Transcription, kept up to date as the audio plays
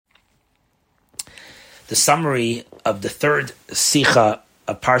the summary of the third Sicha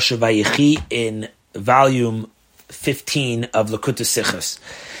of Parsha Vayechi in volume 15 of Likutei Sichos.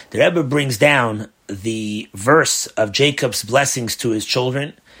 The Rebbe brings down the verse of Jacob's blessings to his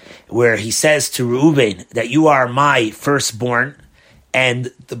children, where he says to Reuben that you are my firstborn,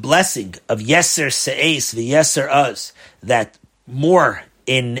 and the blessing of Yeser Se'es v'Yeser Uz, that more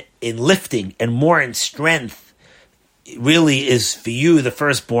in lifting and more in strength really is for you, the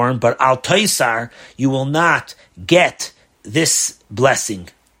firstborn, but Al Toisar, you will not get this blessing.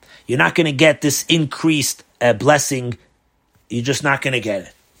 You're not going to get this increased blessing. You're just not going to get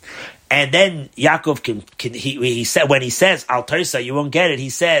it. And then Yaakov he said, when he says Al Toisar, you won't get it.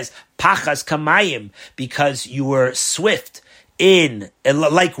 He says Pachas Kamayim, because you were swift in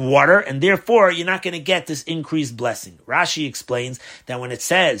like water, and therefore you're not going to get this increased blessing. Rashi explains that when it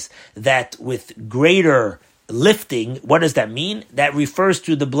says that with greater lifting, what does that mean? That refers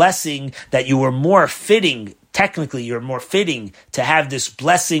to the blessing that you were more fitting. Technically, you're more fitting to have this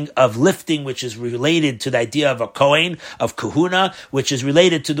blessing of lifting, which is related to the idea of a Kohen, of Kahuna, which is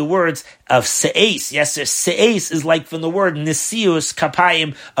related to the words of Se'es. Yes, Se'es is like from the word Nisius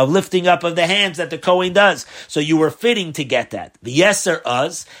Kapayim, of lifting up of the hands that the Kohen does. So you were fitting to get that. The Yeser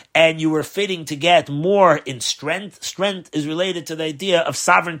Uz, and you were fitting to get more in strength. Strength is related to the idea of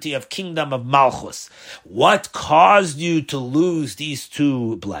sovereignty, of kingdom, of Malchus. What caused you to lose these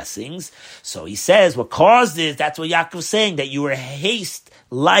two blessings? So he says, what caused it, that's what Yaakov is saying, that you were haste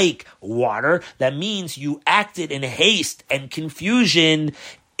like water. That means you acted in haste and confusion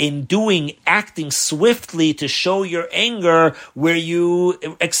in acting swiftly to show your anger, where you,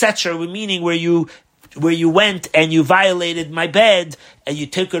 etc., meaning where you went and you violated my bed and you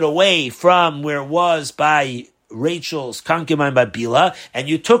took it away from where it was by Rachel's concubine, by Bila, and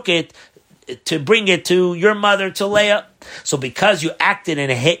you took it to bring it to your mother, to Leah. So because you acted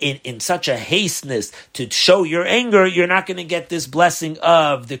in such a hasteness to show your anger, you're not going to get this blessing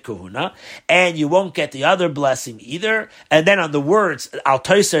of the kahuna, and you won't get the other blessing either. And then on the words, Al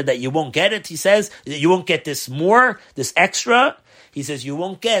Toiser, that you won't get it, he says, that you won't get this more, this extra. He says, you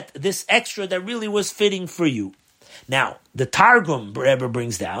won't get this extra that really was fitting for you. Now, the Targum Rebbe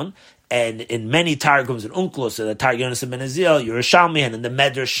brings down, and in many Targums and Unklos, the Targum Yonas ben Azil, Yerushalmi, and in the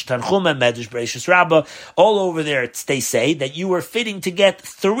Medrash Tanchuma, Medrash Bereishis Rabbah, all over there, they say that you were fitting to get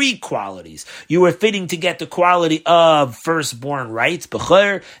three qualities. You were fitting to get the quality of firstborn rights,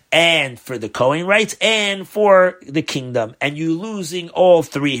 Bechor, and for the Kohen rights, and for the kingdom. And you losing all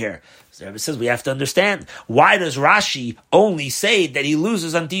three here. So the Rebbe says we have to understand, why does Rashi only say that he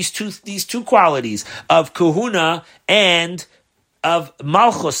loses on these two qualities of Kahuna and of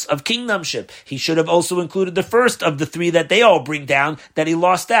Malchus, of kingdomship? He should have also included the first of the three that they all bring down, that he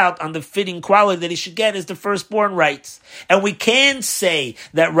lost out on. The fitting quality that he should get is the firstborn rights. And we can say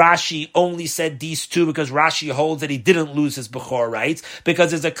that Rashi only said these two because Rashi holds that he didn't lose his Bechor rights, because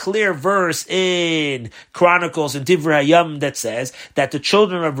there's a clear verse in Chronicles and Divrei Hayam that says that the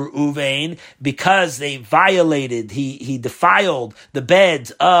children of Reuven, because they violated, he defiled the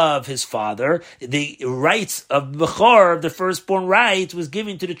bed of his father, the rights of Bechor, of the firstborn right, was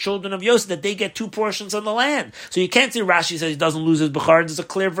given to the children of Yosef, that they get two portions on the land. So you can't say Rashi says he doesn't lose his Bechor. There's a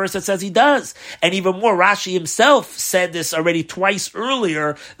clear verse that says he does. And even more, Rashi himself said this already twice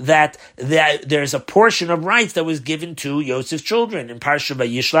earlier, that there's a portion of rights that was given to Yosef's children in Parsha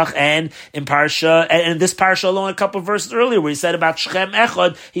Vayishlach, and in Parsha, and in this Parsha alone, a couple of verses earlier, where he said about Shechem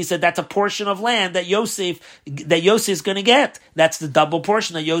Echad, he said that's a portion of land that Yosef is going to get. That's the double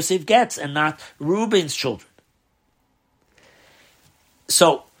portion that Yosef gets, and not Reuben's children.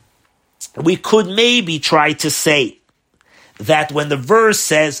 So we could maybe try to say that when the verse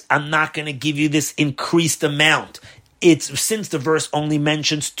says, I'm not going to give you this increased amount, it's since the verse only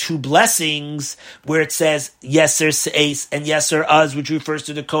mentions two blessings, where it says Yeser Se'es and Yeser Uz, which refers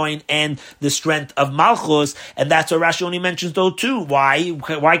to the Kohen and the strength of Malchus, and that's what Rashi only mentions those two. Why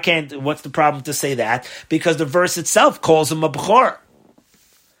can't, what's the problem to say that? Because the verse itself calls him a Bechor.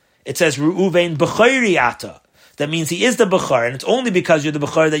 It says, Reuven Bechori Ata. That means he is the Bechor, and it's only because you're the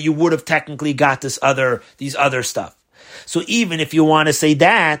Bechor that you would have technically got these other stuff. So even if you want to say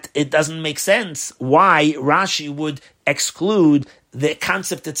that, it doesn't make sense why Rashi would exclude the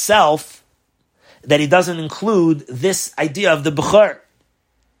concept itself, that he doesn't include this idea of the Bechor.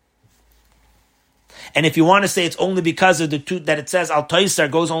 And if you want to say it's only because of the two, that it says Al Toisar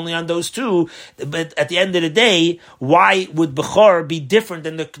goes only on those two, but at the end of the day, why would Bechor be different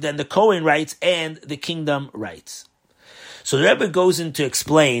than the Kohen rights and the kingdom rights? So the Rebbe goes in to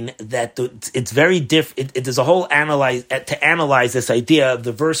explain that it's very different. It is a whole analyze this idea of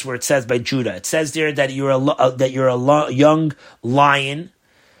the verse where it says by Judah. It says there that you're a young lion.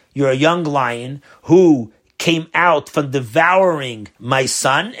 you're a young lion who came out from devouring my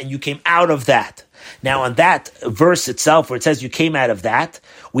son, and you came out of that. Now, on that verse itself, where it says you came out of that,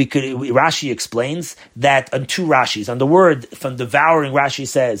 Rashi explains that on two Rashis. On the word from devouring, Rashi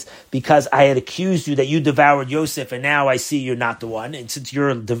says, because I had accused you that you devoured Yosef, and now I see you're not the one. And since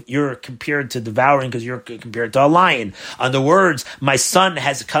you're compared to devouring, because you're compared to a lion. On the words, my son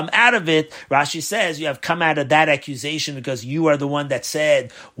has come out of it, Rashi says you have come out of that accusation because you are the one that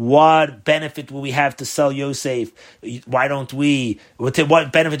said, what benefit will we have to sell Yosef? Why don't we?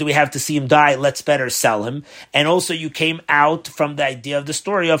 What benefit do we have to see him die? Let's better sell him. And also you came out from the idea of the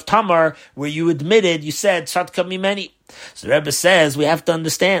story of Tamar, where you admitted, you said, Sadka Mimeni. So the Rebbe says, we have to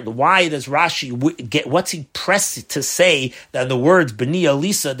understand, why does Rashi get, what's he pressed to say that in the words, B'ni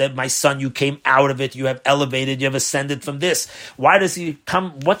Elisa, that my son, you came out of it, you have elevated, you have ascended from this. Why does he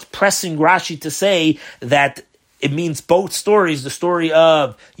come, what's pressing Rashi to say that it means both stories, the story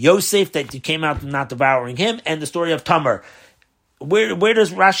of Yosef, that you came out from not devouring him, and the story of Tamar? Where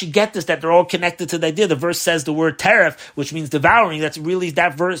does Rashi get this, that they're all connected to the idea? The verse says the word teref, which means devouring. That's really,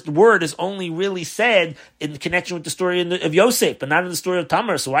 that verse, the word is only really said in connection with the story of Yosef, but not in the story of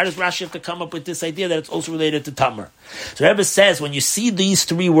Tamar. So why does Rashi have to come up with this idea that it's also related to Tamar? So Rebbe says, when you see these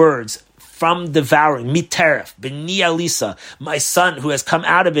three words, from devouring, miteref, b'ni Elisa, my son who has come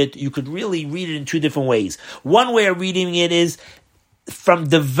out of it, you could really read it in two different ways. One way of reading it is, from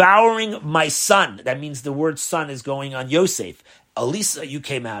devouring my son. That means the word son is going on Yosef. Elisa, you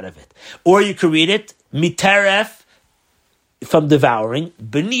came out of it. Or you could read it, miteref, from devouring,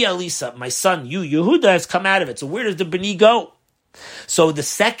 b'ni Elisa, my son, you, Yehuda, has come out of it. So where does the b'ni go? So the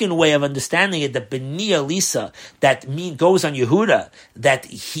second way of understanding it, the b'ni Elisa, that goes on Yehuda, that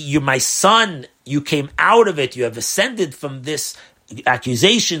you're my son, you came out of it, you have ascended from this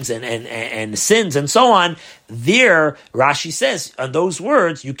accusations and sins and so on. There, Rashi says, on those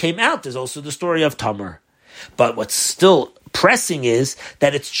words, you came out. There's also the story of Tamar. But what's still pressing is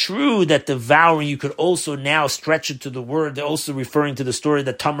that it's true that devouring, you could also now stretch it to the word, they're also referring to the story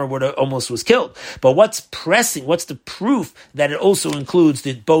that Tamar almost was killed. But what's pressing, what's the proof that it also includes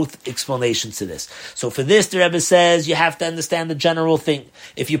both explanations to this? So for this, the Rebbe says, you have to understand the general thing.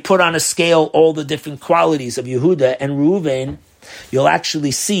 If you put on a scale all the different qualities of Yehuda and Reuven, you'll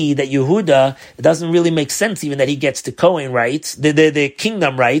actually see that Yehuda, it doesn't really make sense even that he gets the Kohen rights, the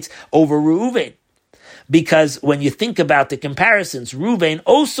kingdom rights over Reuven. Because when you think about the comparisons, Reuven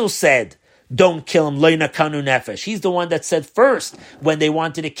also said, don't kill him, loy nakanu nefesh. He's the one that said first, when they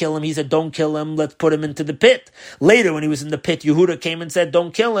wanted to kill him, he said, don't kill him, let's put him into the pit. Later, when he was in the pit, Yehuda came and said,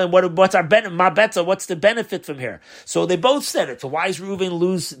 don't kill him, what's our benefit, ma betza, what's the benefit from here? So they both said it. So why is Reuven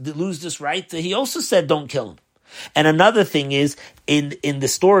lose this right? He also said, don't kill him. And another thing is, in the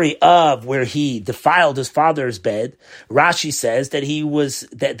story of where he defiled his father's bed, Rashi says that he was,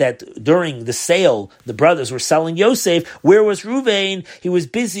 that during the sale, the brothers were selling Yosef. Where was Reuven? He was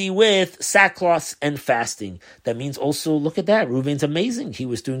busy with sackcloth and fasting. That means also, look at that, Reuven's amazing. He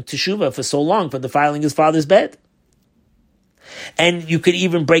was doing teshuvah for so long for defiling his father's bed. And you could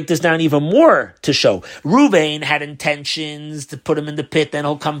even break this down even more to show Reuven had intentions to put him in the pit, then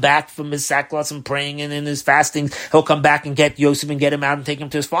he'll come back from his sackcloth and praying and in his fasting, he'll come back and get Yosef and get him out and take him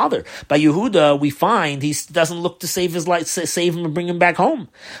to his father. By Yehuda, we find he doesn't look to save his life, save him and bring him back home.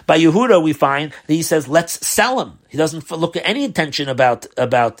 By Yehuda, we find that he says, let's sell him. He doesn't look at any intention about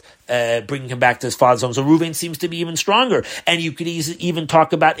bringing him back to his father's home. So Reuven seems to be even stronger. And you could even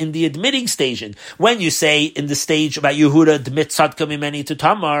talk about in the admitting stage. When you say in the stage about Yehuda, admit Sadka Mimeni to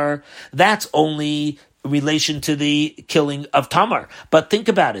Tamar, that's only relation to the killing of Tamar. But think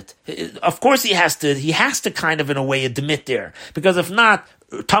about it. Of course he has to kind of in a way admit there. Because if not,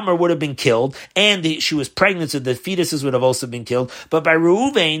 Tamar would have been killed, and she was pregnant, so the fetuses would have also been killed. But by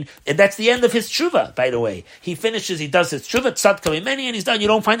Reuven, that's the end of his tshuva, by the way. He does his tshuva, tzadka mimeni, and he's done. You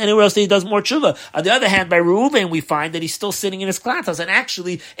don't find anywhere else that he does more tshuva. On the other hand, by Reuven, we find that he's still sitting in his klatas, and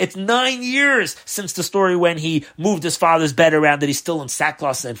actually, it's 9 years since the story when he moved his father's bed around, that he's still in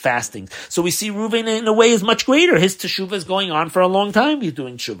sackcloth and fasting. So we see Reuven in a way is much greater. His teshuva is going on for a long time. He's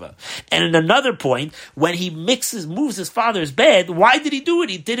doing tshuva. And in another point, when he moves his father's bed, why did he do it?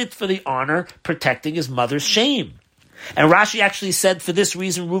 He did it for the honor, protecting his mother's shame. And Rashi actually said for this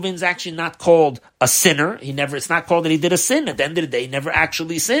reason, Reuven's actually not called a sinner. It's not called that he did a sin. At the end of the day, he never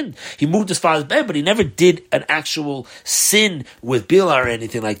actually sinned. He moved his father's bed, but he never did an actual sin with Bilhah or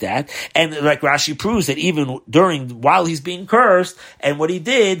anything like that. And like Rashi proves that even while he's being cursed, and what he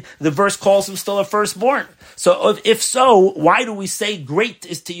did, the verse calls him still a firstborn. So if so, why do we say great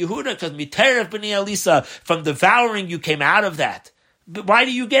is to Yehuda? Because miteref b'nei Elisa, from devouring you came out of that. But why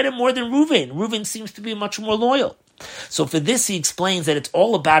do you get it more than Reuven? Reuven seems to be much more loyal. So for this, he explains that it's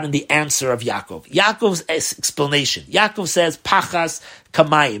all about in the answer of Yaakov. Yaakov's explanation. Yaakov says, Pachas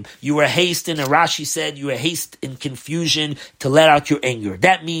kamayim. You were hasty, and Rashi said you were hasty in confusion to let out your anger.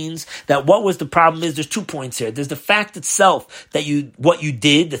 That means that what was the problem is, there's 2 points here. There's the fact itself that what you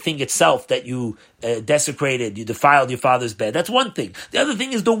did, the thing itself that you desecrated, you defiled your father's bed. That's one thing. The other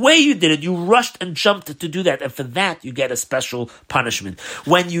thing is the way you did it. You rushed and jumped to do that, and for that you get a special punishment.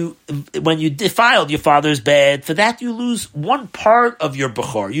 When you defiled your father's bed, for that you lose one part of your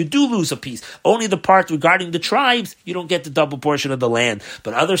bechor. You do lose a piece. Only the part regarding the tribes, you don't get the double portion of the land.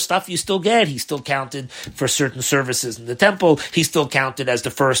 But other stuff you still get. He still counted for certain services in the temple. He still counted as the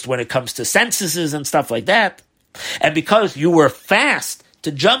first when it comes to censuses and stuff like that. And because you were fast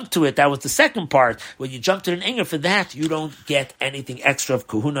to jump to it, that was the second part. When you jumped to an anger, for that, you don't get anything extra of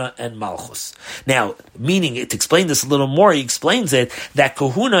kahuna and malchus. Now, meaning, to explain this a little more, he explains it, that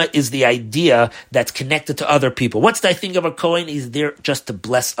kahuna is the idea that's connected to other people. What's the thing of a Kohen? He's there just to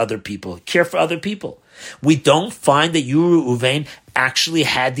bless other people, care for other people. We don't find that Reuven actually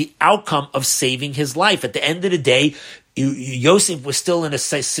had the outcome of saving his life. At the end of the day, Yosef was still in a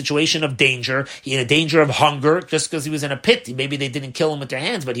situation of danger, in a danger of hunger, just because he was in a pit. Maybe they didn't kill him with their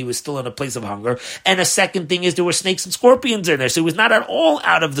hands, but he was still in a place of hunger. And a second thing is there were snakes and scorpions in there, so he was not at all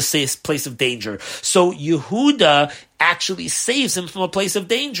out of the place of danger. So Yehuda actually saves him from a place of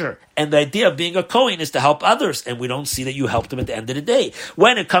danger. And the idea of being a Kohen is to help others, and we don't see that you helped him at the end of the day.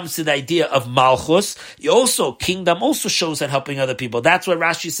 When it comes to the idea of Malchus, kingdom also shows that helping other people. That's what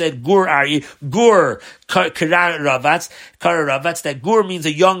Rashi said, Gur Ari, Gur, Karavatz, that Gur means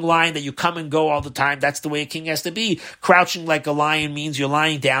a young lion that you come and go all the time. That's the way a king has to be. Crouching like a lion means you're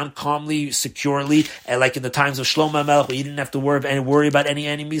lying down calmly, securely, and like in the times of Shlomo Melech, where you didn't have to worry about any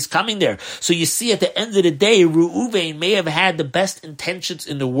enemies coming there. So you see, at the end of the day, Reuven may have had the best intentions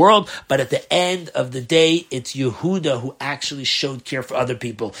in the world, but at the end of the day, it's Yehuda who actually showed care for other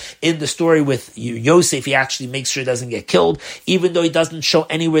people. In the story with Yosef, he actually makes sure he doesn't get killed, even though he doesn't show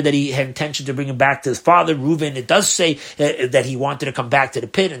anywhere that he had intention to bring him back to his father. Reuven, it does say that he wanted to come back to the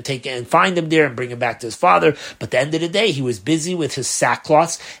pit and find him there and bring him back to his father. But at the end of the day, he was busy with his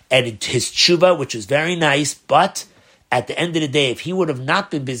sackcloths and his tshuva, which is very nice, but at the end of the day, if he would have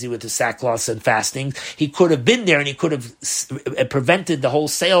not been busy with the sackcloths and fasting, he could have been there and he could have prevented the whole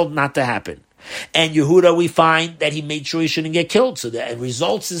sale not to happen. And Yehuda, we find that he made sure he shouldn't get killed. So the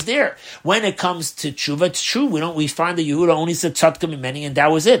results is there. When it comes to tshuva, it's true. We find that Yehuda only said tzadka mimeni, and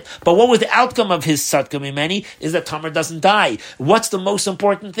that was it. But what was the outcome of his tzadka mimeni? Is that Tamar doesn't die. What's the most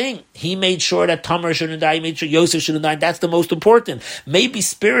important thing? He made sure that Tamar shouldn't die. He made sure Yosef shouldn't die. That's the most important. Maybe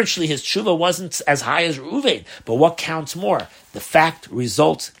spiritually his tshuva wasn't as high as Reuven, but what counts more? The fact,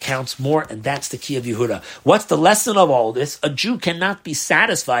 results counts more, and that's the key of Yehuda. What's the lesson of all this? A Jew cannot be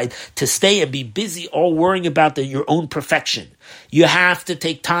satisfied to stay and be busy all worrying about your own perfection. You have to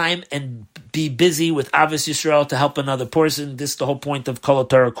take time and be busy with Avos Yisrael to help another person. This is the whole point of Kol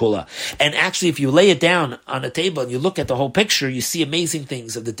HaTorah Kula. And actually, if you lay it down on a table and you look at the whole picture, you see amazing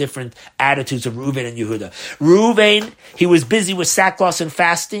things of the different attitudes of Reuven and Yehuda. Reuven, he was busy with sackcloth and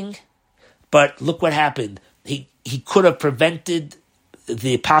fasting, but look what happened. He could have prevented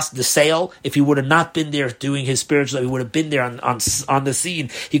the sale if he would have not been there doing his spiritual. He would have been there on the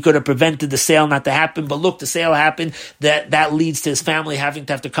scene. He could have prevented the sale not to happen. But look, the sale happened. That leads to his family having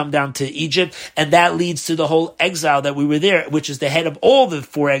to have to come down to Egypt, and that leads to the whole exile that we were there, which is the head of all the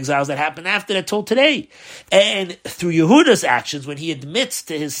 4 exiles that happened after that till today. And through Yehuda's actions, when he admits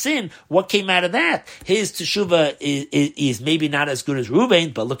to his sin, what came out of that? His teshuvah is maybe not as good as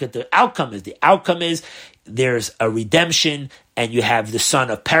Reuven, but look at the outcome. The outcome is there's a redemption, and you have the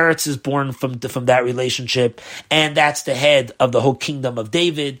son of Peretz is born from that relationship, and that's the head of the whole kingdom of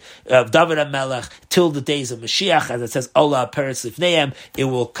David HaMelech, till the days of Mashiach, as it says, Ola Peretz Lifneim, it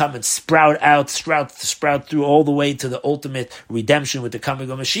will come and sprout through all the way to the ultimate redemption with the coming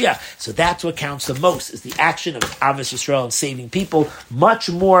of Mashiach. So that's what counts the most, is the action of Avos Yisrael and saving people,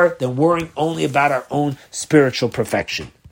 much more than worrying only about our own spiritual perfection.